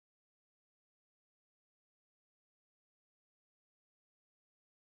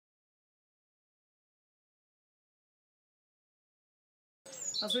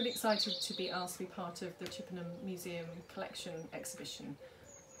I was really excited to be asked to be part of the Chippenham Museum collection exhibition.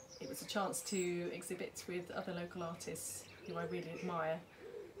 It was a chance to exhibit with other local artists who I really admire,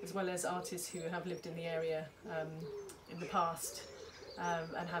 as well as artists who have lived in the area in the past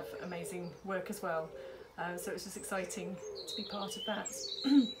and have amazing work as well. So it was just exciting to be part of that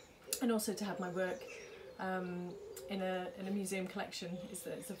and also to have my work in a museum collection is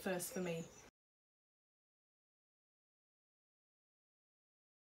a first for me.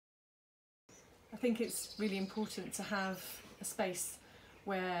 I think it's really important to have a space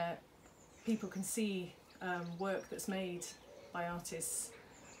where people can see work that's made by artists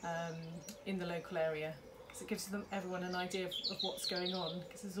in the local area, because it gives everyone an idea of what's going on,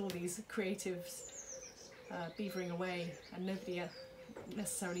 because there's all these creatives beavering away and nobody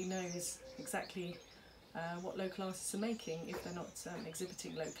necessarily knows exactly what local artists are making if they're not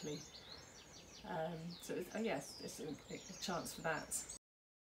exhibiting locally. So yes, it's a chance for that.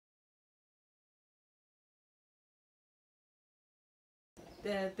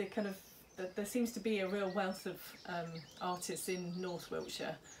 There seems to be a real wealth of artists in North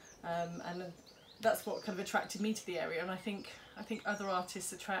Wiltshire, and that's what kind of attracted me to the area. And I think other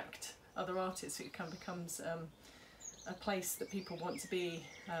artists attract other artists. It kind of becomes a place that people want to be,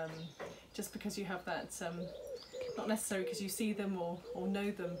 just because you have that, not necessarily because you see them or know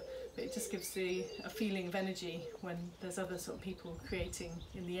them, but it just gives a feeling of energy when there's other sort of people creating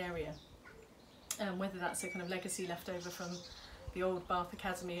in the area. Whether that's a kind of legacy left over from the old Bath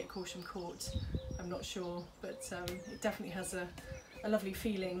Academy at Corsham Court, I'm not sure, but it definitely has a lovely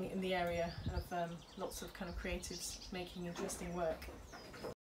feeling in the area of lots of kind of creatives making interesting work.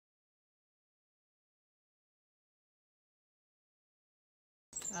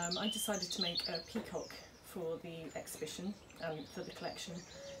 I decided to make a peacock for the exhibition and for the collection,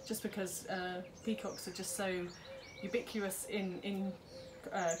 just because peacocks are just so ubiquitous in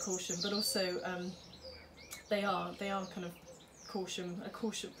Corsham, but also they are kind of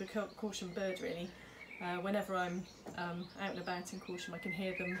the Corsham bird really. Whenever I'm out and about in Corsham, I can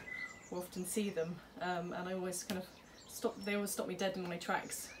hear them or often see them, and I always kind of they always stop me dead in my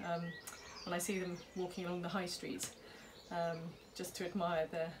tracks when I see them walking along the high street, just to admire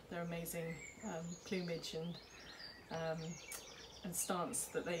their amazing plumage and stance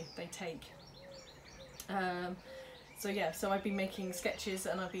that they take. So yeah, so I've been making sketches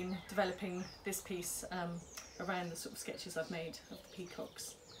and I've been developing this piece around the sort of sketches I've made of the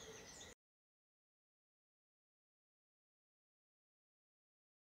peacocks.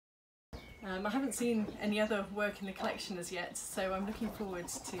 I haven't seen any other work in the collection as yet, so I'm looking forward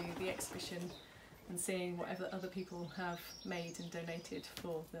to the exhibition and seeing whatever other people have made and donated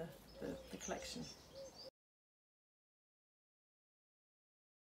for the collection.